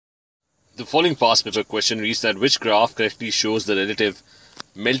The following past paper question reads that which graph correctly shows the relative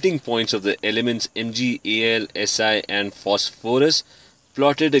melting points of the elements Mg, Al, Si and phosphorus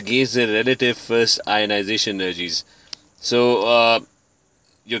plotted against their relative first ionization energies. So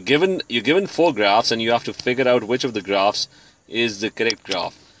you're given four graphs and you have to figure out which of the graphs is the correct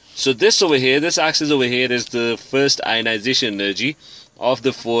graph. So this over here, this axis over here is the first ionization energy of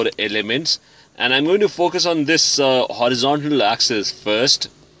the four elements, and I'm going to focus on this horizontal axis first.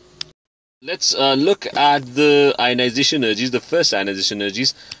 Let's look at the ionization energies, the first ionization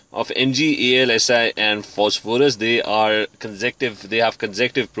energies of Mg, Al, Si and phosphorus. They are consecutive, they have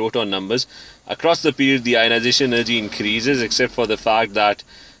consecutive proton numbers. Across the period, the ionization energy increases, except for the fact that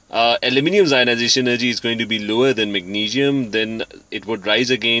aluminium's ionization energy is going to be lower than magnesium, then it would rise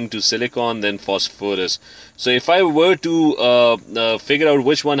again to silicon, then phosphorus. So if I were to figure out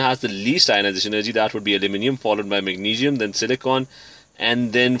which one has the least ionization energy, that would be aluminium, followed by magnesium, then silicon,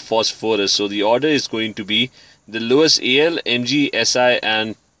 and then phosphorus. So the order is going to be the lowest Al, Mg, Si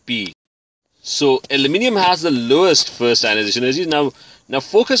and P. So aluminium has the lowest first ionization energy. Now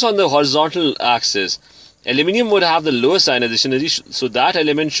focus on the horizontal axis. Aluminium would have the lowest ionization energy, so that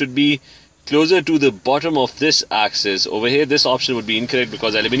element should be closer to the bottom of this axis. Over here, this option would be incorrect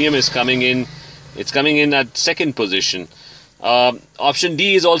because aluminium is coming in, it's coming in at second position. Option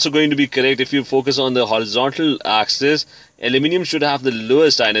D is also going to be correct. If you focus on the horizontal axis, aluminium should have the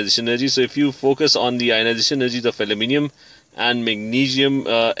lowest ionization energy. So if you focus on the ionization energies of aluminium and magnesium,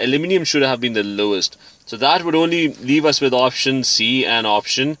 aluminium should have been the lowest. So that would only leave us with option C and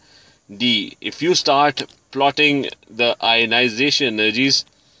option D. If you start plotting the ionization energies,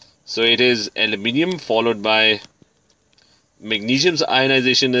 so it is aluminium followed by magnesium's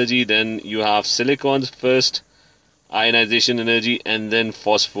ionization energy, then you have silicon's first ionization energy, and then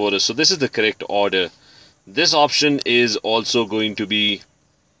phosphorus. So this is the correct order. This option is also going to be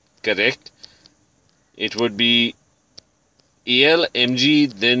correct. It would be Al,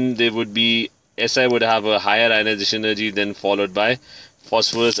 Mg, then there would be Si would have a higher ionization energy, then followed by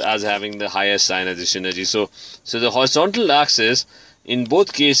phosphorus as having the highest ionization energy. So the horizontal axis in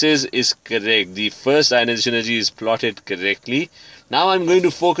both cases is correct. The first ionization energy is plotted correctly. Now I'm going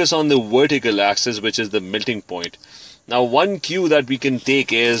to focus on the vertical axis, which is the melting point. Now one cue that we can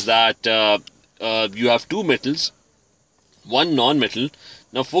take is that you have two metals, one non-metal.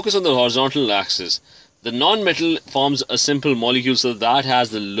 Now focus on the horizontal axis. The non-metal forms a simple molecule, so that has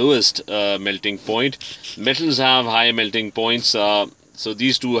the lowest melting point. Metals have high melting points, so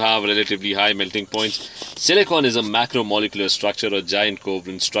these two have relatively high melting points. Silicon is a macromolecular structure or giant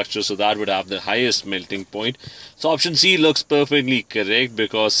covalent structure, so that would have the highest melting point. So option C looks perfectly correct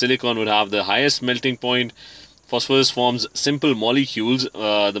because silicon would have the highest melting point. Phosphorus forms simple molecules.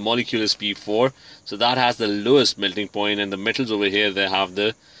 The molecule is P4, so that has the lowest melting point, and the metals over here, they have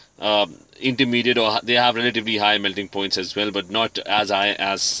the intermediate, or they have relatively high melting points as well, but not as high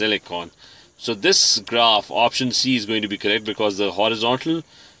as silicon. So this graph, option C, is going to be correct because the horizontal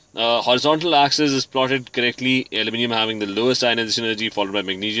axis is plotted correctly. Aluminium having the lowest ionization energy, followed by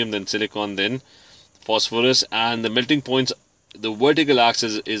magnesium, then silicon, then phosphorus, and the melting points, the vertical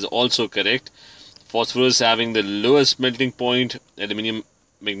axis is also correct. Phosphorus having the lowest melting point, aluminium,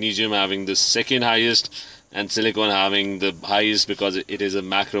 magnesium having the second highest, and silicon having the highest because it is a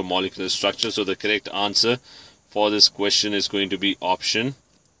macromolecular structure. So the correct answer for this question is going to be option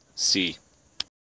C.